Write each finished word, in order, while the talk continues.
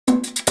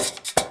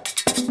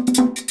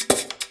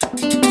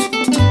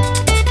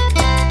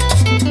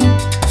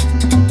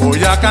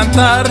a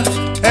cantar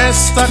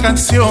esta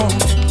canción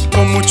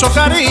con mucho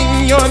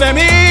cariño de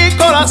mi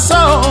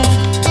corazón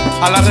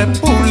a la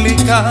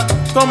República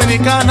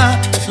Dominicana,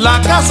 la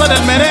casa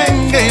del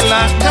merengue y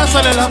la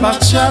casa de la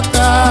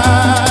bachata.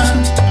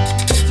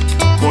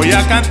 Voy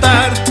a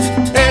cantar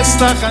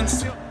esta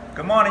canción.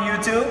 Good morning,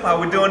 YouTube.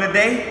 How we doing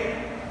today?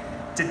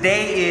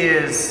 Today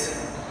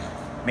is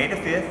May the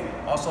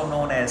 5th, also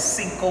known as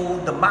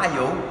Cinco de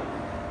Mayo.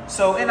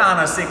 So in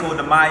honor of Cinco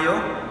de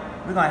Mayo,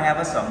 we're gonna have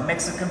us a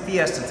Mexican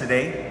fiesta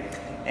today.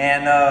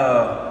 And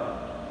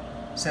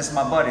since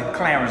my buddy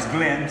Clarence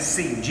Glenn,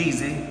 C.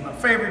 Jeezy, my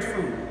favorite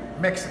food,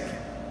 Mexican,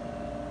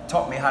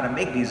 taught me how to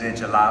make these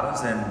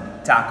enchiladas and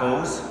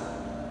tacos,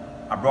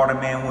 I brought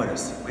him in with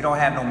us. We don't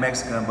have no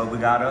Mexican, but we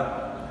got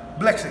a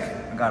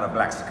Blexican. We got a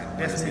Blexican.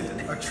 That's me,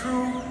 a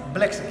true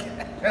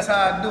Blexican. That's how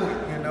I do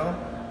it, you know.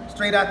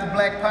 Straight out the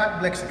black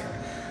pot, Blexican.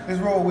 Let's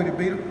roll with it,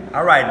 Beetle.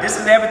 All right, this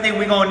is everything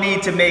we're gonna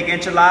need to make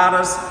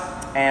enchiladas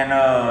and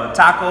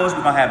tacos.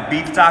 We're gonna have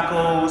beef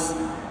tacos,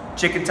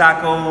 chicken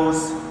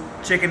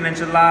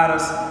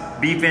enchiladas,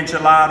 beef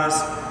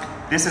enchiladas.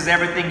 This is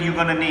everything you're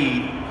gonna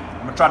need.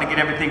 I'm gonna try to get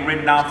everything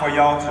written down for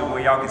y'all so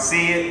where y'all can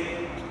see it.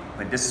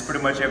 But this is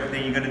pretty much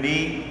everything you're gonna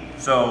need.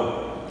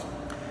 So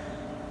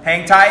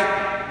hang tight,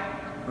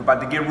 we're about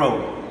to get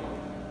rolling.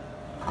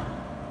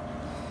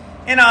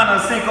 In honor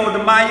of Cinco de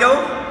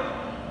Mayo,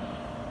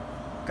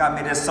 got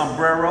me this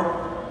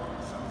sombrero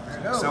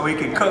so we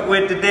can cook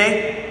with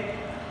today.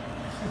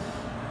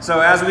 So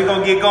as we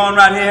gonna get going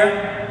right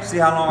here, see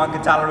how long I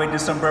can tolerate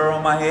this sombrero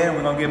on my head, and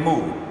we're gonna get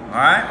moving. All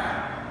right?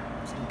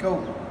 Let's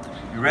go.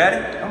 You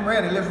ready? I'm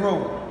ready. Let's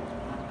roll.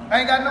 I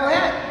ain't got no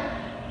hat.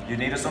 You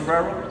need a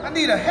sombrero? I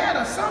need a hat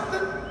or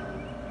something.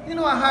 You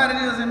know how hot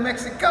it is in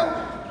Mexico.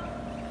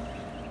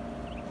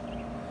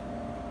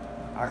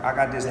 I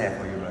got this hat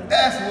for you right now.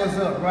 That's what's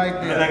up right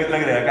there. Look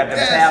at that. I got them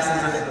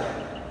tassels.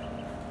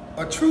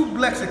 A true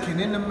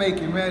Blexican in the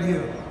making right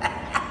here.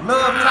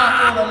 Love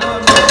tacos, I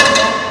love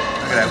Mexico.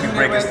 Look at that, we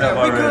breaking stuff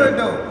already. We already. good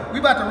though. We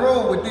about to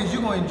roll with this.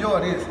 You're gonna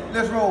enjoy this.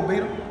 Let's roll,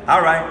 Beetle.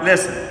 All right,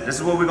 listen. This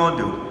is what we're gonna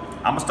do.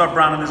 I'm gonna start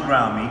browning this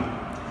ground meat.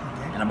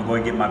 Okay. And I'm gonna go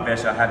and get my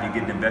vegetables. I'll have you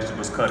get the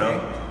vegetables cut up.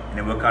 And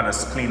then we'll kind of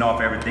clean off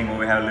everything when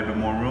we have a little bit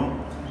more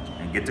room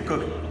and get to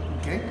cooking.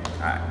 Okay.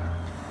 All right.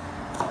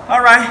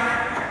 All right.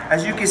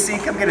 As you can see,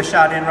 come get a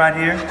shot in right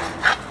here.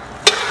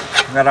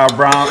 We got our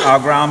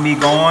ground meat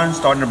going,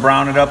 starting to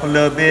brown it up a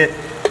little bit.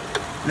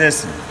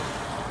 Listen,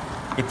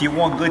 if you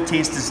want good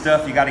tasting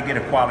stuff, you got to get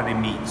a quality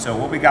meat. So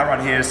what we got right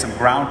here is some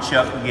ground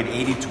chuck. We get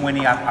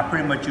 80-20. I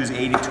pretty much use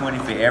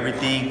 80-20 for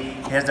everything.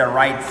 It has the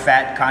right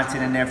fat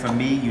content in there for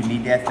me. You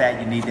need that fat,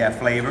 you need that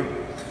flavor.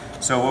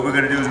 So what we're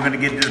gonna do is we're gonna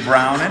get this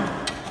browning.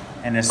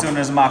 And as soon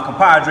as my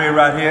compadre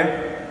right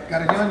here,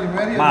 got a onion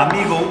ready? My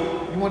amigo.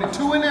 You want it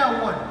 2 in there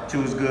or 1?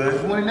 2 is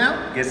good. You want it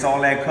now? Gets all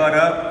that cut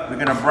up. We're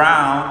gonna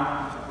brown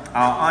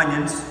our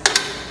onions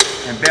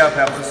and bell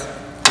peppers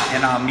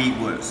and our meat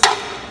with us. Get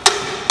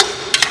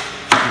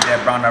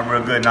that browned up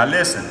real good. Now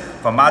listen,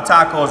 for my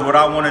tacos, what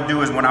I wanna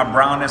do is when I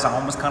brown this, I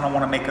almost kinda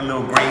wanna make a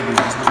little gravy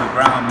just with the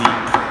ground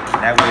meat.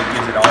 That way it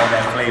gives it all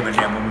that flavor in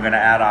there when we're gonna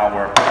add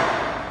our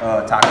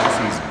taco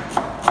seasoning.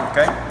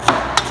 Okay?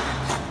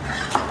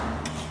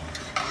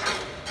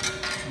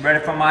 Ready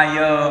for my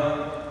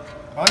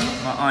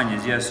onions? My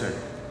onions, yes sir.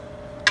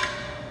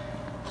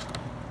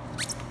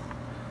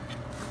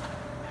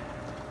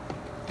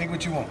 Take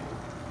what you want.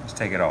 Let's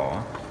take it all,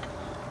 huh?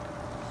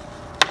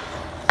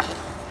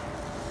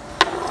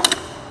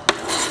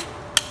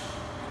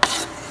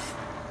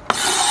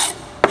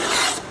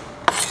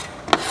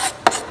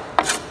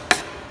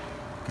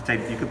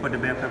 You can put the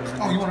bell peppers in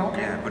there. Oh, you want to?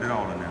 Okay. Yeah, put it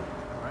all in there.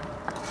 All right.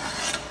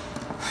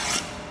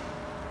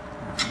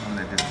 I'm gonna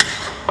let this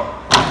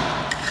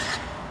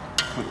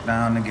cook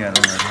down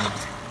together right here.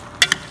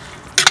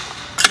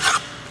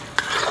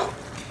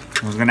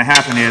 What's gonna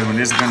happen is when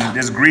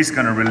this grease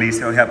gonna release,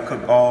 it'll help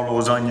cook all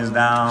those onions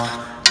down,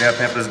 bell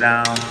peppers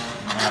down. We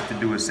don't have to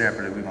do it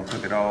separately. We're gonna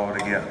cook it all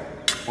together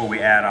before we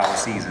add our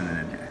seasoning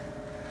in there.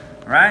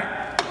 All right?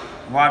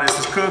 While this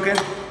is cooking,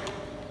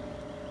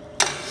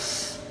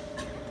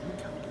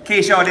 in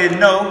case y'all didn't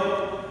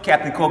know,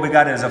 Captain Kobe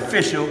got his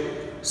official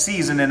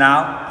seasoning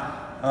out.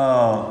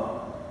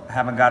 I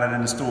haven't got it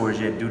in the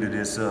stores yet due to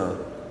this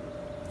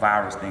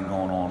virus thing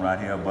going on right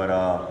here, but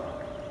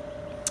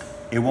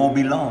it won't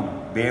be long.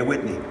 Bear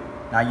with me.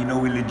 Now you know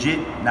we're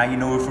legit. Now you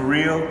know we're for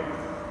real.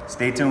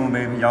 Stay tuned,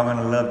 baby. Y'all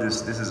gonna love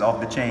this. This is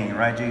off the chain,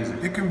 right, Jesus?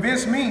 It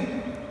convinced me.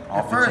 Off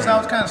At the first, chain. I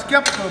was kind of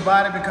skeptical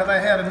about it because I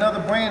had another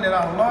brand that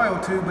I was loyal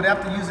to, but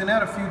after using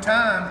that a few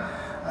times,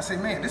 I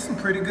said, man, this is some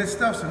pretty good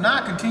stuff. So now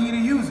I continue to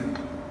use it.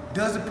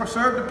 Does it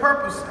serve the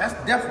purpose? That's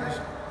definitely.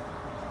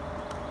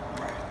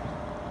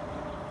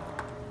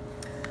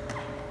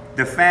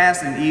 The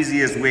fast and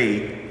easiest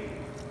way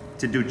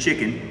to do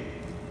chicken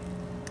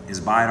is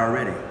buy it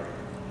already.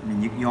 I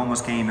mean, you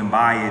almost can't even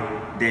buy it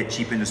that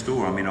cheap in the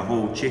store. I mean, a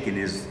whole chicken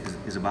is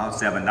about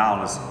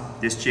 $7.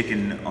 This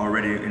chicken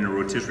already in the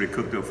rotisserie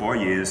cooked up for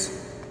you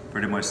is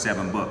pretty much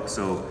 $7.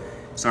 So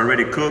it's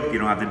already cooked. You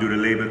don't have to do the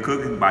labor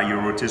cooking. Buy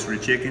your rotisserie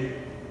chicken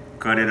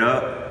Cut it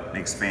up,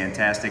 makes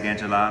fantastic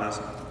enchiladas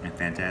and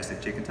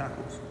fantastic chicken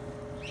tacos.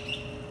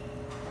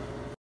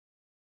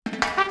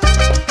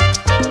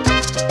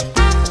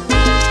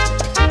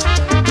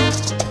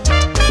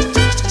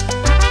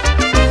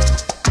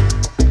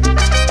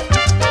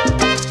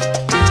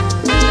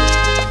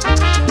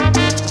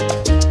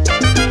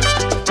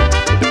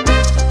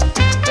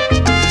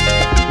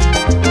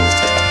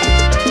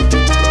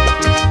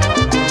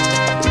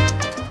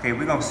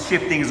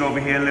 Shift things over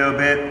here a little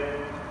bit,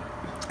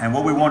 and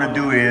what we want to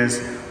do is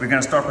we're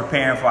going to start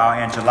preparing for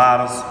our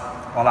enchiladas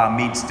while our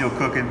meat's still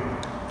cooking.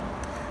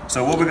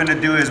 So what we're going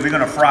to do is we're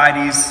going to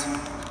fry these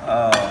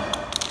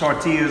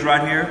tortillas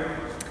right here.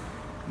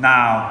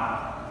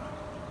 Now,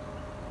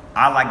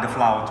 I like the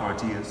flour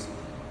tortillas.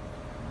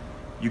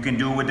 You can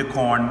do it with the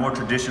corn. More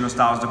traditional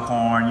style is the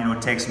corn. You know,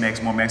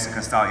 Tex-Mex, more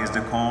Mexican style is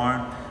the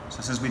corn. So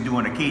since we're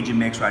doing a Cajun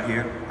mix right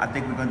here, I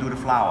think we're gonna do the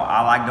flour.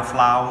 I like the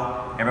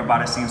flour.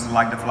 Everybody seems to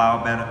like the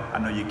flour better. I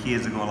know your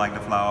kids are gonna like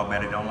the flour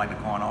better. They don't like the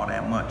corn all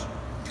that much.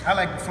 I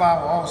like the flour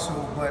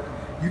also, but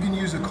you can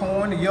use the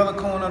corn, the yellow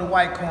corn or the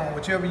white corn,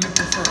 whichever you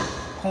prefer.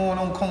 Corn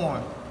on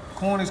corn.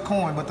 Corn is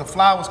corn, but the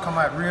flours come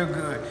out real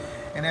good.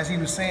 And as he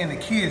was saying, the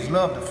kids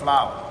love the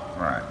flour.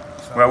 Right.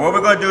 So, well, what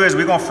we're gonna do is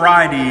we're gonna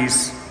fry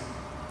these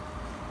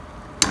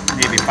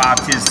maybe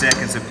 5-10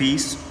 seconds a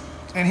piece.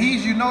 And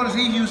you notice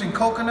he's using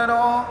coconut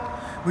oil,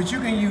 but you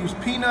can use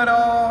peanut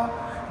oil,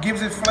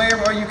 gives it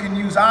flavor, or you can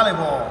use olive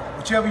oil,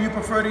 whichever you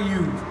prefer to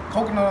use.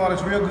 Coconut oil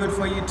is real good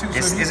for you too.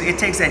 It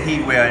takes that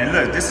heat well. And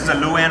look, this is a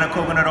Luana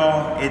coconut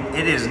oil.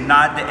 It is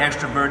not the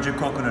extra virgin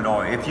coconut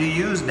oil. If you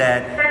use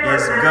that,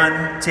 it's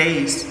gonna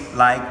taste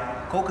like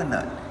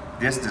coconut.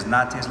 This does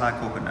not taste like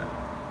coconut.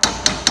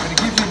 But it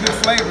gives you a good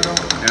flavor though.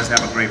 It does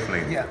have a great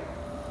flavor. Yeah.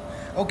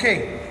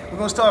 Okay, we're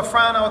gonna start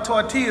frying our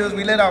tortillas.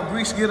 We let our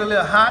grease get a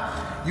little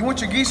hot. You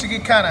want your grease to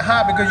get kind of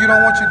hot because you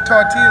don't want your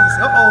tortillas to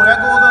say, uh-oh, there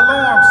goes the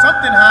alarm,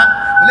 something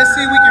hot. But let's see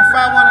if we can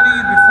fry one of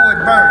these before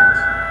it burns.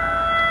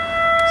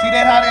 See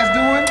that how that's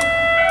doing?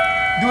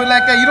 Do it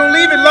like that. You don't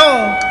leave it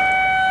long.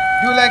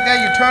 Do it like that.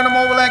 You turn them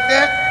over like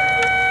that.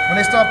 When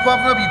they start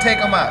puffing up, you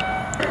take them out.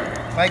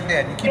 Like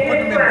that. You keep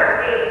putting them in.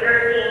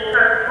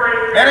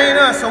 That ain't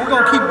us, so we're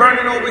gonna keep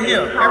burning over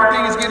here.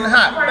 Everything is getting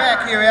hot.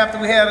 Back here after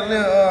we had a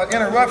little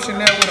interruption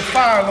there with a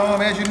fire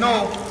alarm. As you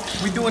know,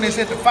 we're doing this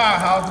at the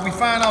firehouse. We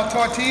find our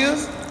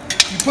tortillas,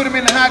 you put them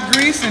in the hot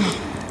grease, and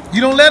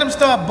you don't let them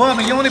start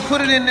bubbling. You only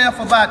put it in there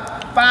for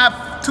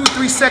about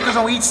 2-3 seconds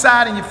on each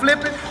side, and you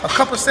flip it. A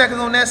couple seconds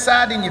on that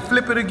side, then you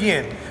flip it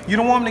again. You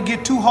don't want them to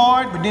get too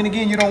hard, but then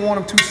again, you don't want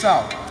them too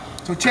soft.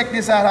 So check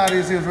this out how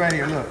this is right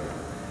here, look.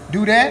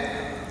 Do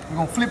that, we're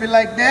gonna flip it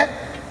like that,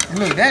 and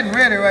look, that's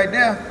ready right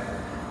there.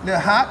 A little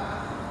hot.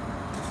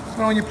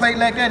 Put it on your plate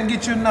like that and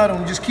get you another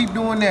one. Just keep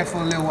doing that for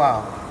a little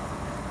while.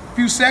 A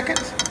few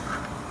seconds.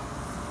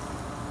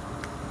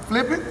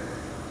 Flip it.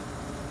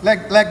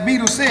 Like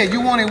Beetle said,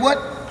 you want it what?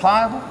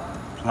 Pliable?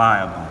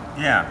 Pliable,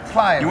 yeah.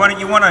 Pliable.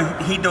 You want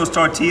to heat those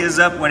tortillas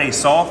up when they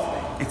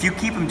soft. If you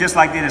keep them just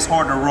like that, it's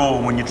hard to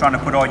roll when you're trying to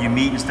put all your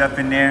meat and stuff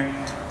in there.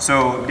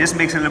 So this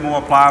makes it a little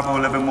more pliable,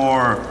 a little bit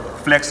more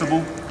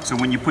flexible. So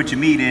when you put your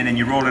meat in and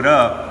you roll it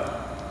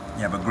up,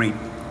 you have a great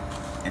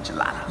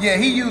enchilada. Yeah,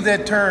 he used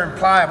that term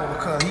pliable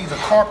because he's a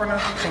carpenter,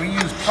 so he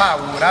used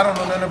plywood. I don't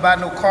know nothing about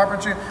no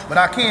carpentry, but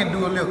I can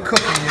do a little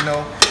cooking, you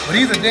know. But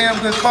he's a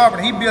damn good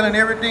carpenter. He's building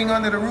everything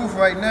under the roof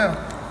right now.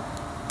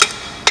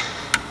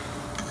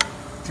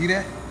 See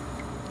that?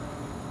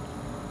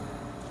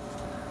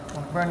 I'm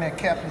gonna burn that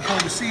Captain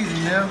Kobe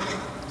season now.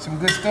 Some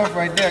good stuff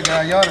right there,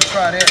 guys. Y'all to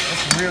try that. That's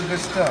some real good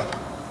stuff.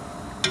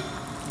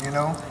 You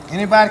know,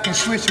 anybody can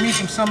switch me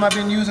from something I've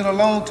been using a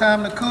long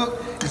time to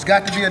cook. It's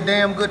got to be a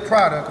damn good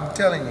product, I'm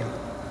telling you.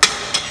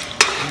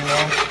 You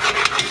know,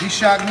 he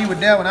shocked me with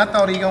that one. I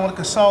thought he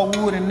gonna saw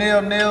wood and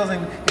nails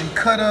and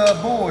cut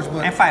boards,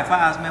 but and fight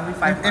fires, man. We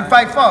fight fires. And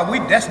fight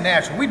fire. That's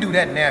natural. We do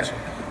that natural.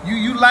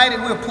 You light it,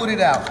 we'll put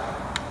it out.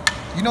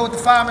 You know what the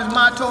fireman's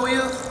motto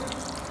is?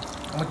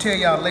 I'm gonna tell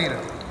y'all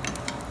later.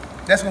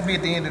 That's gonna be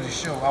at the end of the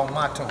show. Our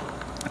motto.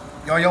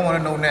 Y'all want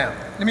to know now.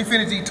 Let me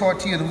finish these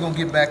tortillas and we're going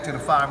to get back to the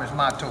fireman's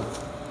motto.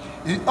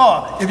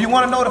 If you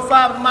want to know the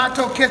fireman's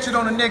motto, catch it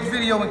on the next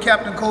video when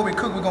Captain Kobe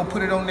cook. We're going to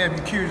put it on there if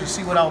you're curious to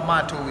see what our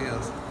motto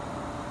is.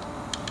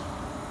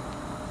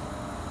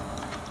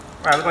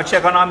 All right, we're going to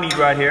check on our meat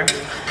right here.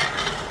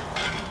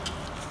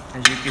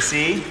 As you can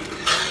see,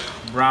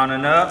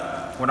 browning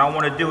up. What I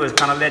want to do is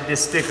kind of let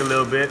this stick a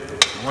little bit.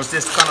 Once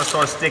this kind of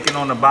starts sticking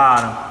on the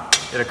bottom,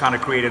 it'll kind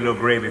of create a little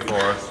gravy for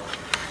us.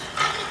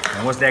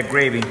 And once that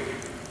gravy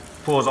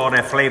pulls all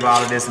that flavor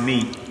out of this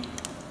meat,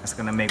 that's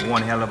gonna make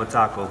one hell of a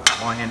taco,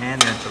 and an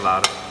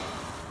enchilada.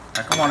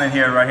 Now come on in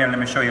here, right here, let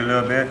me show you a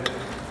little bit.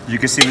 You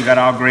can see we got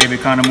our gravy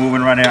kind of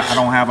moving right there. I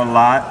don't have a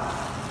lot,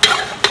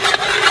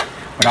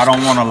 but I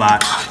don't want a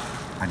lot.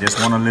 I just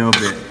want a little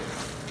bit.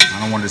 I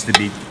don't want this to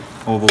be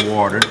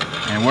overwatered.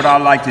 And what I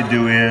like to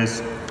do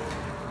is,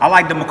 I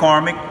like the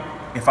McCormick.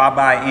 If I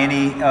buy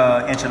any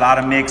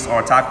enchilada mix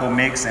or taco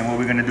mix, and what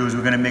we're gonna do is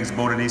we're gonna mix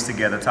both of these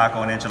together,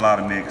 taco and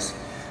enchilada mix.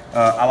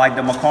 I like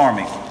the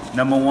McCormick.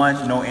 Number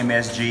one, no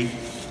MSG,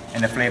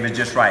 and the flavor is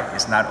just right.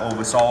 It's not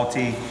over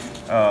salty.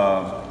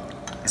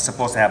 It's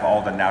supposed to have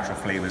all the natural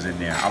flavors in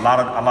there. A lot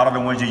of the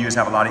ones you use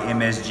have a lot of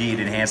MSG. It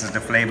enhances the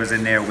flavors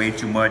in there way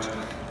too much,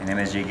 and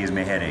MSG gives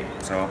me a headache.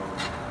 So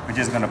we're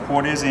just gonna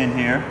pour this in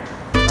here.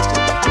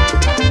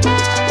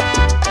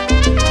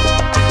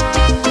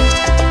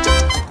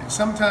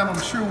 Sometimes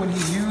I'm sure when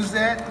he used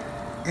that,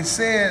 it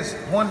says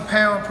 1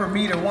 pound per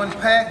meat or 1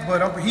 pack,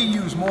 but he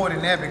used more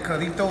than that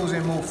because he throws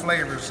in more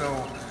flavor.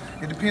 So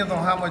it depends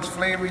on how much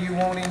flavor you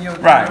want in your.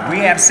 Right. We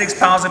have 6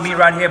 pounds of meat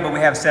right here, but we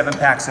have 7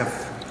 packs of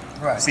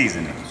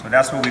seasoning. So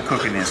that's what we're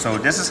cooking in. So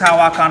this is how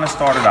I kind of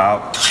started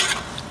out.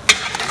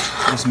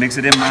 Just mix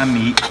it in my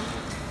meat,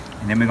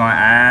 and then we're gonna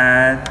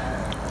add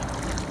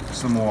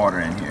some water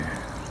in here.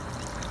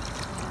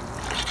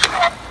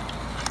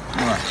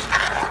 All right.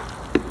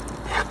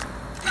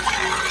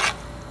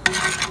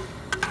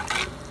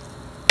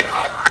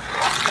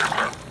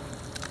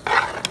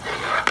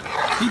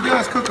 He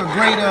does cook a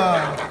great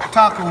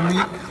taco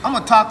meat. I'm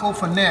a taco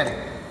fanatic.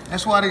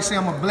 That's why they say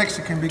I'm a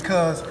Mexican,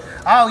 because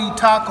I'll eat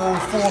tacos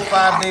 4 or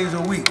 5 days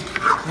a week.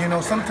 You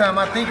know, sometimes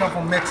I think I'm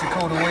from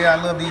Mexico the way I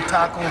love to eat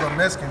tacos or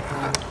Mexican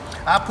food.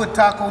 I put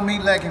taco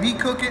meat, like if he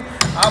cook it,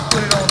 I'll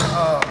put it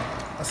on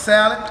a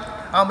salad.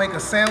 I'll make a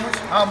sandwich.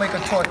 I'll make a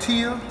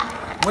tortilla.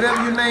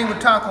 Whatever you name with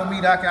taco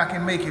meat, I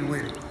can make it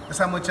with it. That's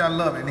how much I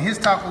love it. And his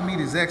taco meat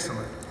is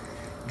excellent.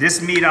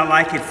 This meat, I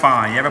like it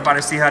fine.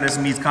 Everybody see how this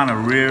meat's kind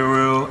of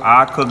real.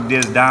 I cook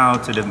this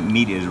down to the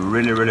meat is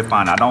really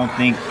fine. I don't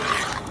think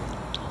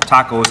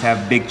tacos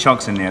have big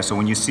chunks in there. So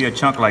when you see a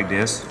chunk like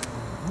this,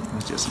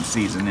 it's just some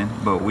seasoning.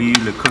 But we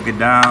usually cook it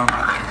down.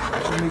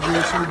 Let me get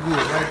it so good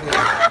right there.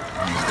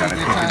 You gotta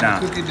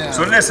cook it down.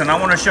 So listen, I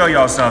want to show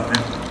y'all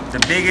something.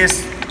 The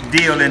biggest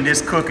deal in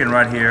this cooking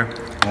right here,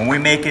 when we're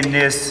making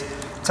this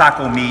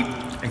taco meat,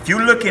 if you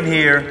look in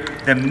here,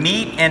 the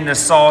meat and the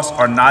sauce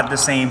are not the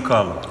same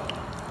color.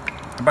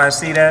 Everybody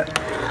see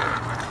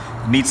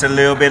that? Meat's a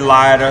little bit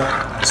lighter,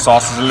 the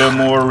sauce is a little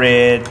more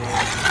red.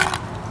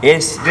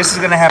 This is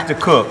gonna have to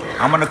cook.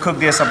 I'm gonna cook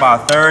this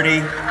about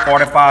 30,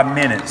 45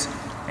 minutes.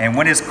 And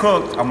when it's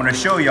cooked, I'm gonna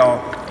show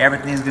y'all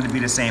everything's gonna be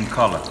the same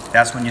color.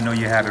 That's when you know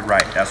you have it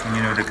right. That's when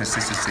you know the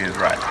consistency is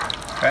right,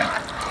 okay?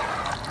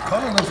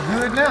 Color looks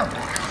good now.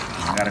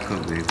 You gotta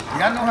cook, baby.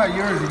 Yeah, I know how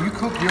yours is. You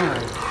cook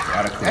yours.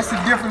 Gotta cook. That's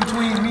the difference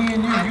between me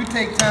and you. You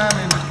take time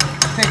and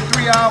take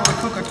 3 hours to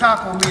cook a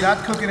taco meat. I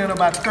cook it in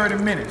about 30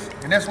 minutes.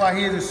 And that's why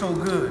his is so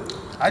good.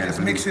 I just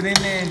mix it in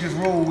there and just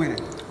roll with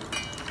it.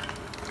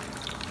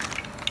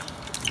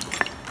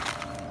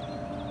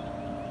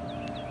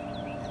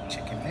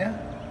 Chicken there.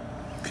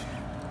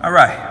 All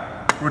right.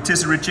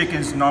 Rotisserie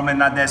chicken's normally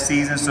not that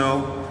seasoned,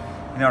 so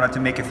in order to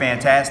make it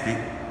fantastic,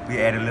 we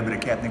add a little bit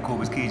of Captain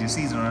Cobra's Cajun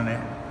seasoning on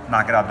there.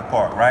 Knock it out the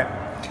park, right?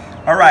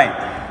 All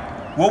right.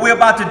 What we're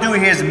about to do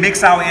here is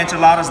mix our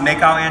enchiladas,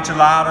 make our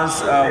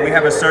enchiladas. We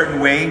have a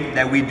certain way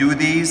that we do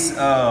these.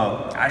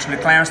 Actually,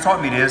 Clarence taught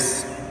me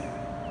this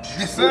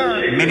Yes,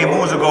 sir. many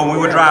moons ago when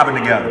we were driving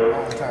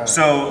together.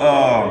 So,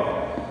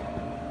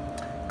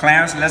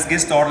 Clarence, let's get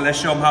started. Let's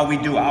show them how we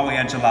do our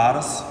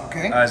enchiladas.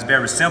 Okay. It's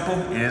very simple.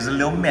 It is a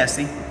little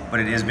messy, but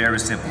it is very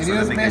simple. It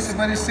is messy,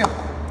 but it's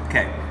simple.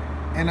 Okay.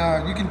 And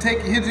you can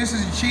take, here, this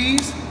is your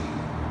cheese,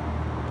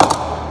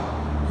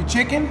 your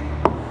chicken.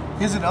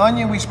 Here's an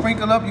onion we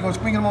sprinkle up. You're gonna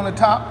sprinkle them on the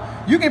top.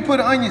 You can put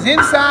onions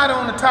inside or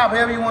on the top,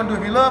 however you want to do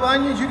it. If you love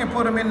onions, you can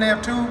put them in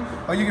there too,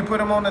 or you can put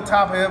them on the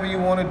top, however you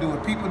want to do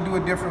it. People do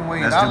it different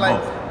ways.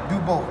 Let's do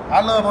both.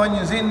 I love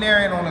onions in there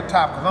and on the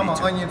top because I'm an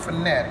onion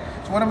fanatic.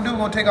 So what I'm gonna do,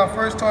 we're gonna take our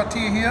first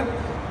tortilla here.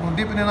 We're gonna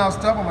dip it in our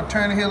stuff. I'm gonna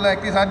turn it here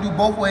like this. I do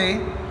both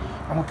ways.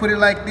 I'm gonna put it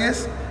like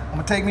this. I'm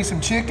gonna take me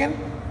some chicken.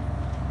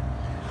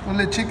 Put a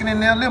little chicken in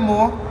there, a little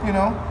more, you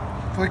know,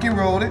 so we can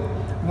roll it.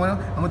 I'm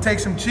gonna take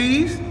some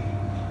cheese.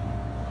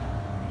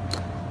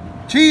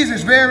 Cheese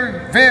is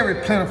very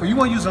plentiful. You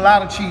want to use a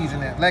lot of cheese in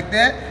there, like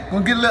that.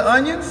 Gonna get a little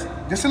onions,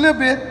 just a little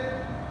bit,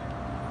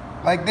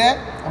 like that.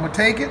 I'm gonna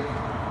take it.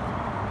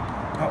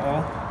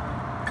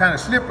 Kind of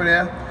slippery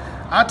there.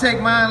 I'll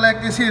take mine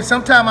like this here.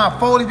 Sometimes I'll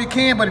fold if you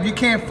can, but if you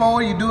can't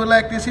fold it, you do it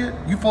like this here.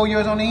 You fold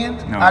yours on the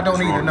end? No, I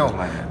don't either, no.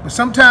 Like but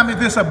sometimes if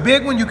it's a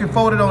big one, you can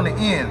fold it on the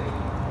end.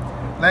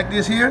 Like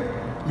this here.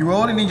 You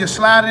roll it and then you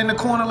slide it in the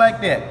corner like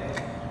that.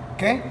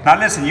 Okay. Now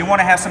listen, you want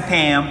to have some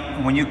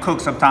Pam. When you cook,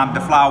 sometimes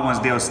the flour ones,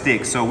 they'll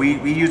stick. So we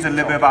used a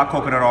little bit of our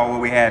coconut oil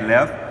what we had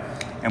left.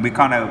 And we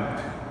kind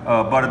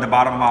of buttered the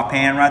bottom of our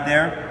pan right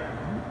there.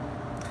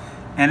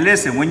 And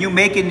listen, when you're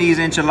making these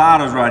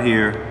enchiladas right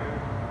here,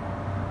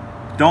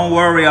 don't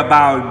worry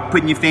about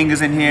putting your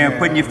fingers in here,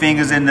 putting your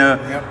fingers in the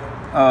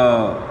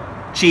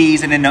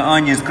cheese and in the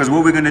onions. Because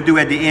what we're going to do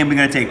at the end, we're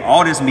going to take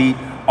all this meat,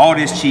 all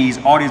this cheese,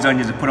 all these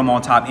onions and put them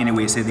on top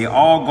anyway. So they're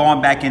all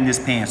going back in this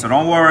pan. So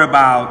don't worry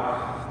about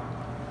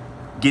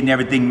getting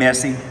everything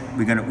messy.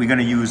 We're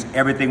gonna use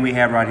everything we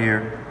have right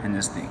here in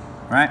this thing,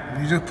 right?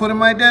 You just put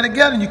them right there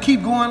together and you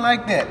keep going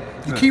like that.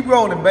 You keep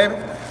rolling, baby.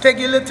 Take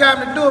you a little time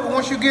to do it, but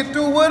once you get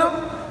through with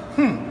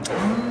them,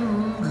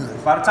 good.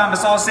 By the time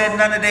it's all said and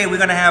done today, we're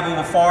gonna have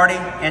over 40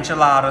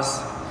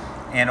 enchiladas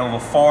and over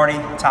 40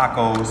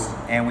 tacos.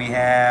 And we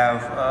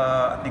have,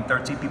 I think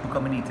 13 people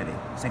coming to eat today.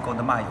 Cinco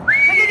de Mayo.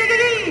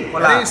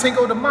 That ain't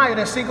Cinco de Mayo,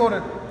 that's Cinco de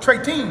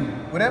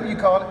Tretin, whatever you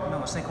call it.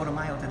 No, it's Cinco de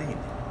Mayo today.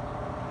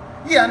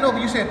 Yeah, I know,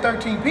 but you said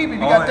 13 people.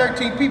 If you got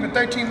 13 people,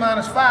 13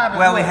 minus 5 is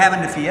well, what? we're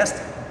having the fiesta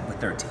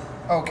with 13.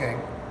 Okay.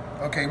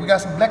 Okay, we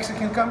got some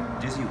Mexican coming?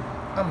 Just you.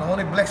 I'm the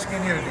only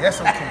Mexican here today. That's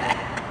okay.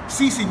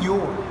 Si,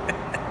 senor.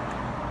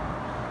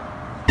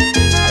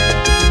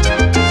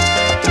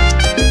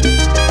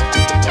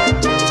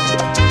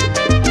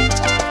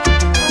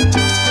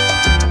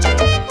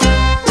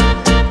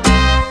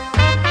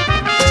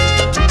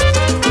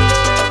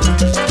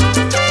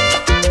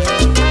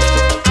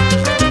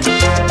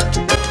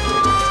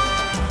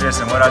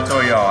 Listen, what I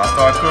told y'all, I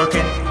start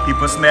cooking,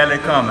 people smell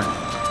it coming.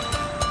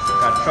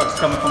 Got trucks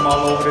coming from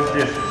all over this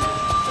district.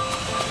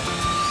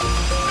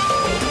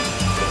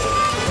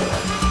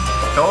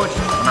 Told you,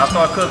 when I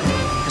start cooking,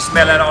 you can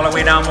smell that all the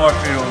way down Moore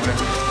Street over there.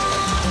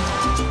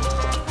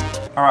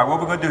 All right, what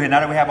we're gonna do here, now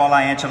that we have all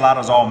our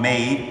enchiladas all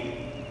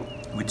made,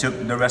 we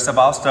took the rest of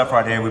our stuff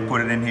right here, we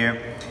put it in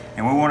here,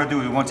 and what we wanna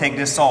do is we're gonna take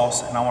this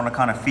sauce, and I wanna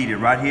kinda feed it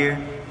right here,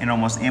 and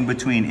almost in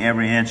between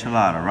every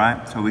enchilada,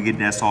 right? So we get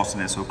that sauce in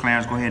there. So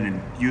Clarence, go ahead and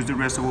use the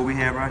rest of what we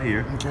have right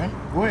here. Okay,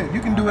 go ahead,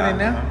 you can do it in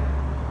there.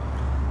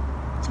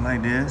 It's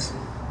like this.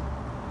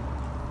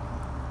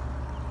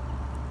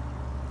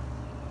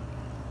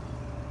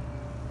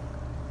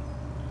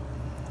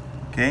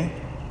 Okay,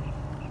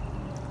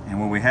 and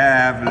what we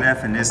have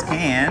left in this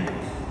can,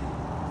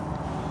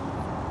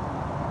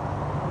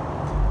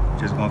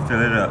 just gonna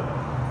fill it up.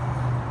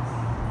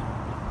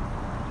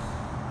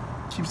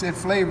 Keeps that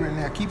flavor in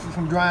there, keeps it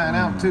from drying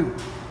out too.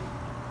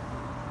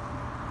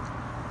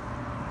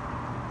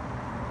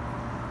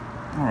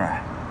 All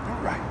right.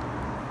 All right.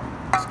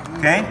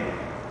 Okay,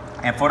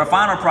 and for the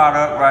final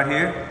product right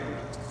here,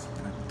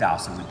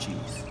 douse it with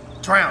cheese.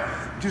 Drown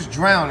it. Just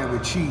drown it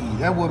with cheese.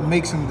 That's what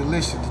makes them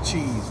delicious, the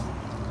cheese.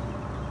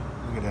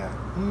 Look at that.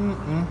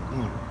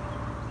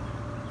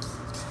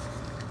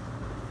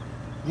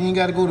 You ain't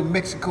got to go to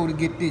Mexico to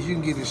get this. You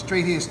can get it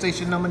straight here,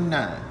 station number 9.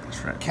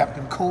 That's right.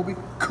 Captain Kobe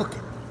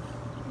cooking.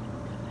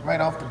 Right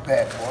off the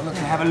bat, boy. Look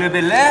at Have a little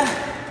bit left.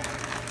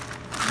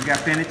 We got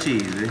plenty of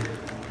cheese, eh?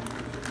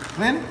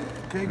 Plenty?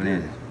 Okay,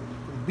 good.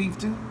 Beef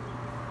too?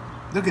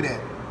 Look at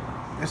that.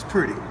 That's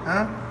pretty,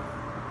 huh?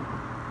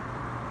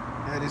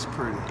 That is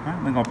pretty. All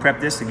right, we're gonna prep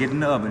this to get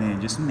in the oven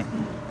in just a minute.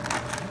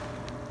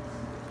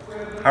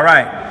 All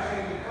right,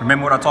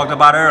 remember what I talked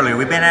about earlier.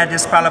 We've been at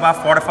this probably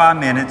about 45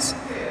 minutes.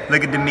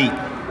 Look at the meat.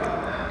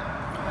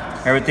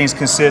 Everything's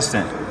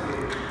consistent.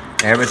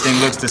 Everything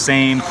looks the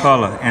same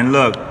color. And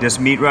look, this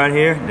meat right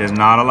here, there's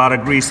not a lot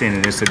of grease in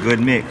it. It's a good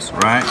mix,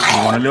 right?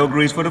 You want a little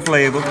grease for the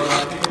flavor,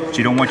 but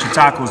you don't want your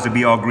tacos to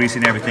be all greasy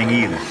and everything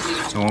either.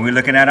 So when we're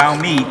looking at our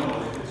meat,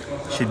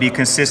 it should be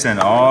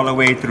consistent all the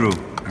way through.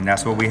 And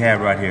that's what we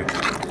have right here.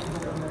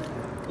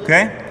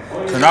 Okay?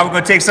 So now we're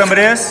gonna take some of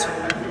this,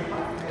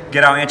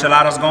 get our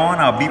enchiladas going,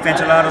 our beef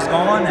enchiladas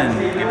going, and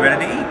get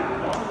ready to eat.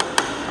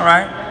 All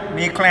right,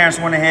 me and Clarence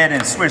went ahead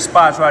and switched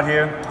spots right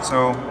here.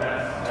 So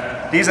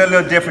these are a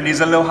little different, these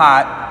are a little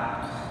hot.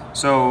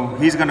 So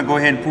he's gonna go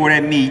ahead and pour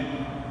that meat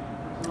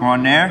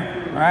on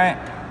there, all right?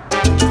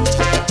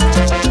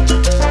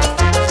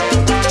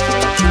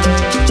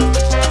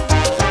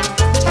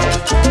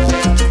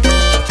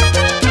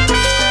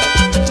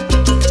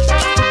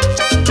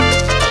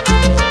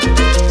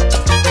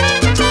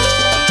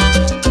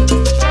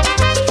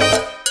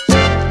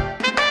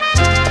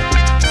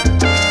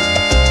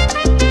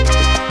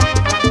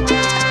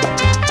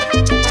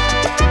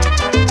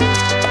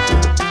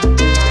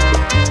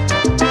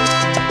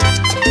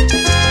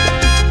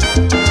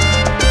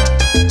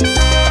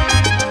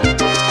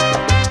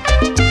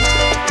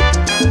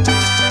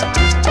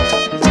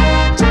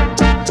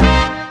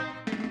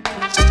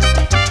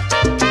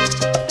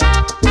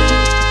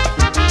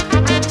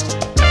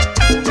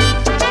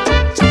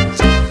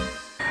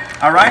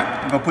 All right,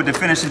 I'm gonna put the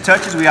finishing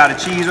touches. We got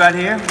the cheese right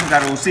here. We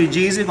got a little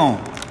CGZ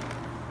going.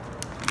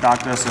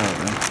 Doctor us up,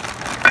 man.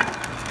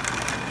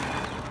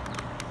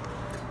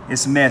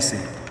 It's messy.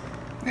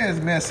 Yeah, it's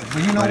messy,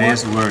 but you know But what?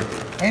 it's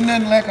worth it. Ain't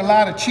nothing like a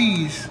lot of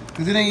cheese,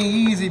 because it ain't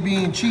easy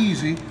being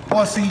cheesy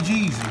or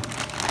CGZ.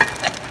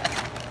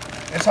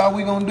 That's how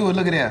we gonna do it.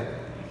 Look at that.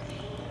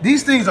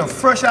 These things are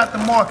fresh out the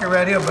market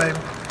right here, baby.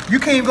 You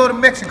can't go to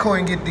Mexico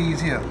and get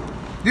these here.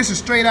 This is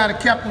straight out of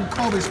Captain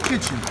Kobe's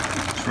kitchen.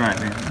 That's right,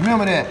 man.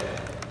 Remember that.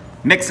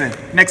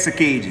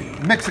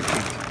 Mexicajun.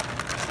 Mexican.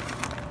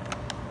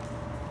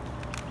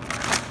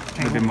 A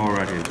little bit more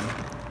right here.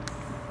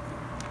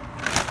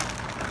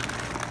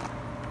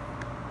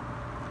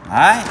 All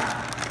right.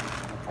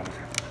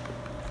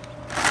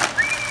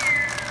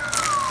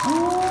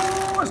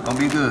 Ooh, it's gonna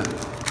be good.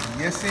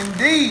 Yes,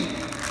 indeed.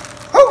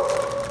 Woo!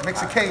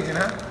 Mexicajun,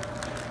 huh?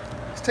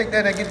 Let's take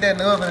that and get that in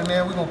the oven, and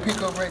then we're gonna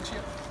pick up right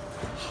here.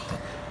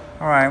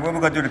 All right, what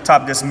we're gonna do to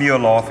top this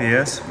meal off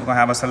is we're gonna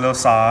have us a little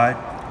side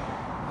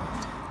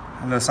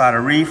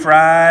of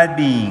refried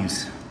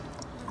beans.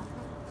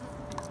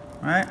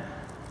 Right?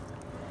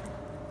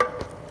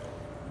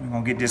 We're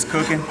gonna get this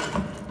cooking.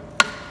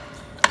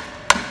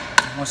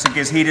 Once it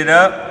gets heated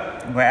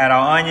up, we're gonna add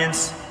our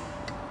onions.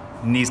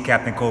 It needs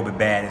Captain Kobe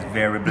bad, it's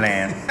very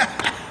bland.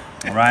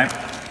 All right?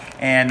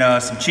 And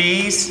some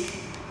cheese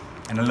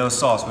and a little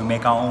sauce. We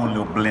make our own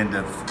little blend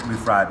of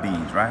refried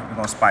beans, right? We're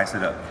gonna spice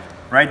it up.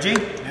 Right, G?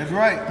 That's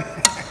right.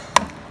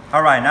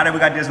 All right, now that we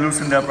got this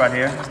loosened up right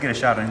here, let's get a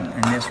shot in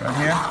this right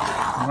here.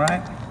 All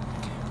right?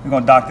 We're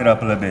gonna doctor it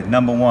up a little bit.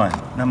 Number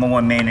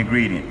one main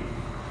ingredient,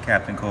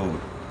 Captain Kobe. You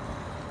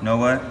know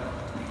what?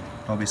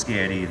 Don't be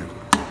scared either.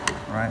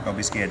 All right? Don't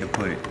be scared to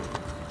put it.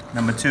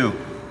 Number 2,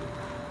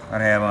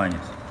 gotta have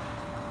onions.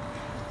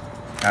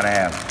 Gotta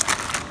have them.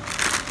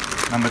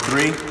 Number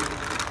 3,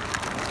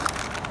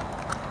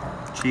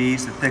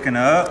 cheese to thicken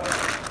her up.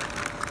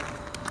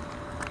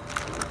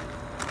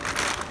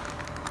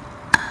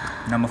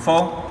 Number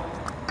 4,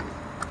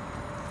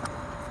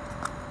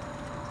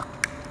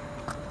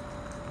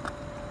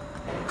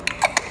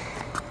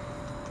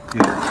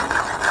 good.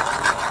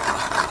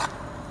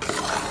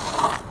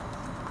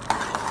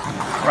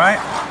 Right?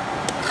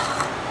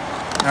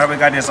 Now we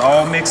got this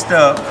all mixed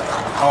up,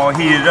 all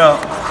heated up,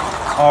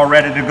 all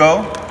ready to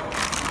go.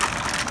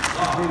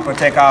 We'll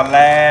take our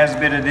last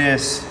bit of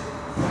this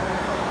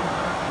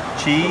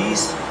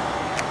cheese.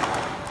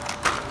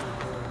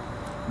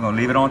 We're gonna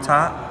leave it on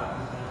top.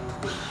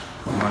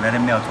 We're gonna let it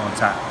melt on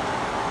top.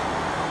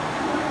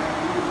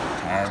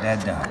 Have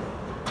that done.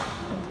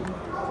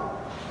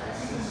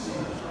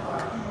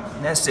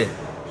 And that's it.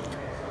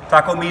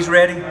 Taco meat's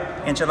ready.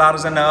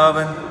 Enchiladas in the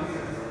oven.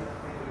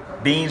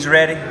 Beans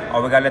ready.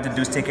 All we gotta let to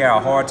do is take care of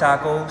our hard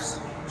tacos.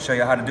 Show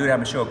you how to do that. I'm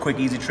gonna show a quick,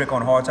 easy trick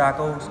on hard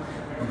tacos.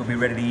 We're gonna be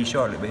ready to eat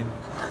shortly, baby.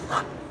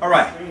 All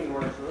right.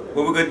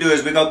 What we're gonna do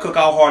is we're gonna cook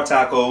our hard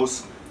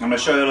tacos. I'm gonna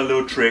show you a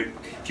little trick.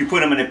 If you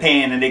put them in the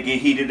pan and they get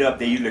heated up,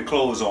 they usually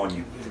close on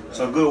you.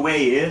 So a good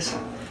way is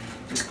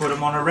just put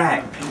them on a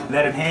rack.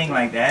 Let it hang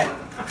like that.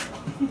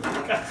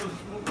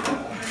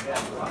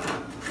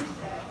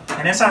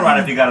 And that's all right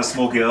if you got a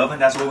smoky oven.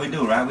 That's what we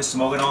do, right? We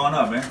smoke it on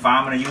up, man.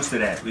 Firemen are used to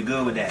that. We're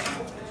good with that.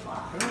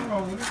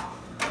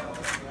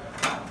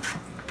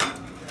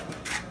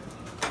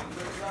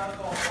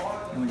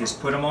 And we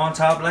just put them on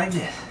top like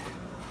this.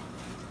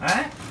 All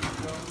right?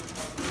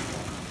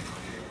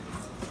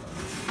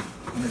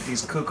 Let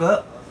these cook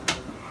up.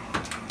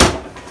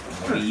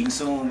 We're gonna be eating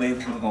soon,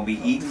 baby. We're gonna be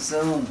eating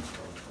soon.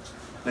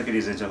 Look at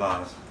these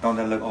enchiladas. Don't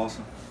that look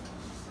awesome?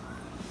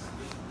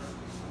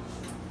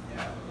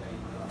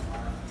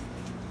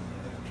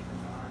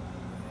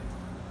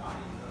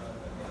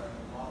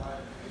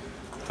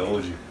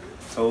 Told you.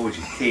 Told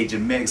you.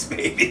 Cajun mix,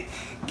 baby.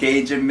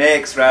 Cajun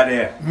mix right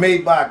there.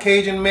 Made by a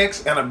Cajun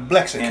mix and a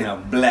Blexican. And a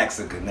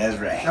Blexican, that's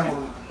right.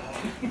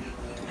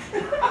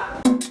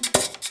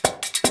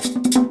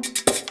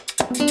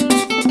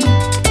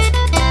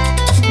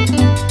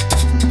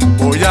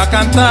 Voy a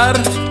cantar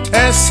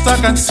esta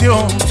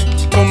canción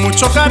con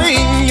mucho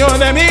cariño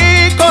de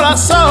mi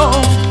corazón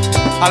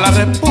a la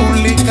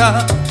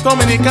República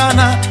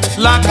Dominicana,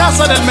 la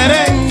casa del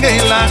merengue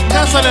y la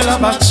casa de la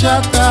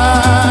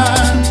bachata.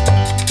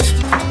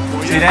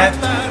 See that?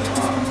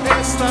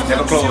 They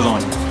have a clothes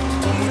on.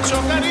 Con mucho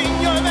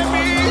cariño de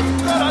mi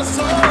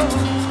corazón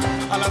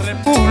a la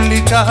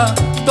República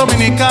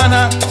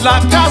Dominicana, la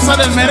casa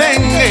del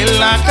merengue y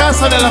la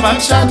casa de la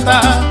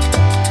bachata.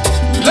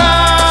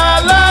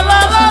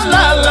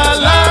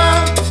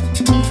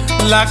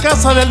 La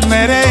casa del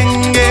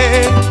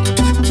merengue,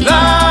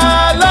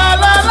 la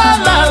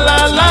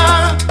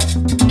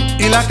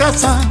y la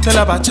casa de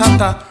la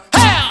bachata.